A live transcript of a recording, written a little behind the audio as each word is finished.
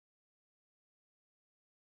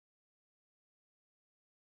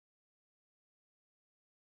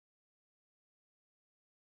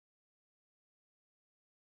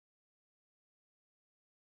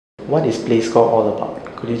what is PlaceCore all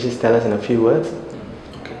about? Could you just tell us in a few words?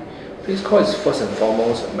 Okay. PlaceCore is first and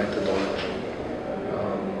foremost a methodology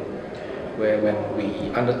where when we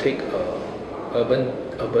undertake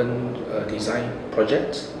urban design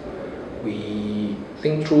projects, we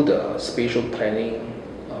think through the spatial planning,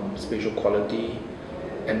 spatial quality,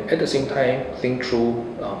 and at the same time think through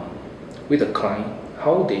with the client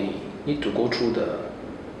how they need to go through the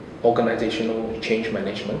organizational change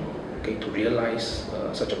management, okay, to realize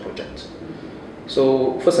such a project.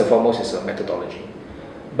 So first and foremost is a methodology,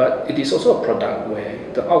 but it is also a product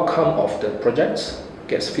where the outcome of the projects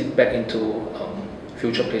gets feedback into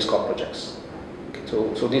future PlaceCore projects. Okay,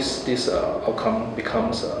 so this outcome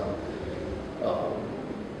becomes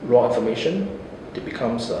raw information. It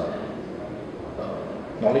becomes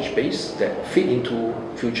knowledge base that feed into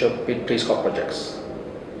future PlaceCore projects.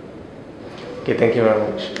 Okay, thank you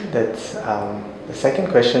very much. That's the second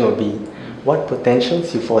question would be, what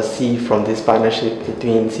potentials you foresee from this partnership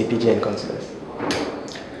between CPG and consumers?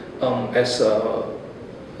 As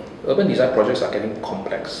urban design projects are getting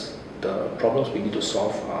complex, the problems we need to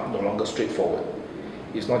solve are no longer straightforward.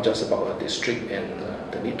 It's not just about a district and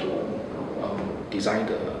the need to design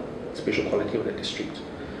the spatial quality of the district.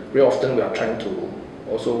 Very often we are trying to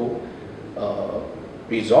also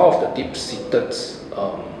resolve the deep-seated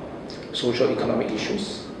socio-economic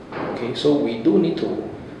issues. Okay, so we do need to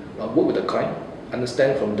work with the client,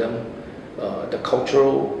 understand from them the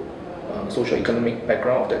cultural, socio-economic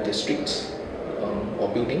background of that district or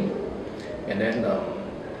building, and then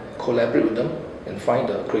collaborate with them and find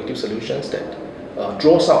the creative solutions that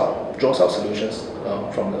draws out solutions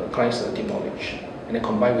from the client's deep knowledge, and then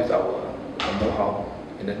combine with our know-how,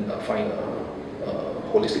 and then find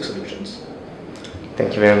holistic solutions.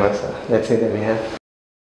 Thank you very much, sir. That's it that we have.